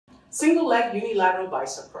Single leg unilateral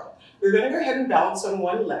bicep curl. You're going to go ahead and balance on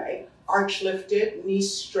one leg, arch lifted,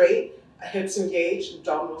 knees straight, hips engaged,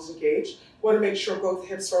 abdominals engaged. You want to make sure both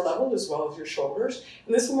hips are level as well as your shoulders.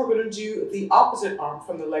 And this one we're going to do the opposite arm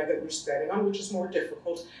from the leg that we're standing on, which is more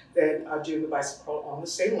difficult than doing the bicep curl on the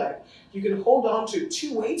same leg. You can hold on to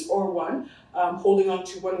 2 weights or one. Holding on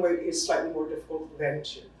to one weight is slightly more difficult than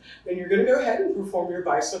 2. Then you're going to go ahead and perform your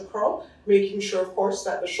bicep curl, making sure, of course,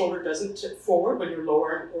 that the shoulder doesn't tip forward when you're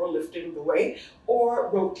lowering or lifting the weight, or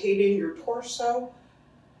rotating your torso,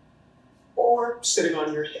 or sitting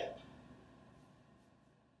on your hip.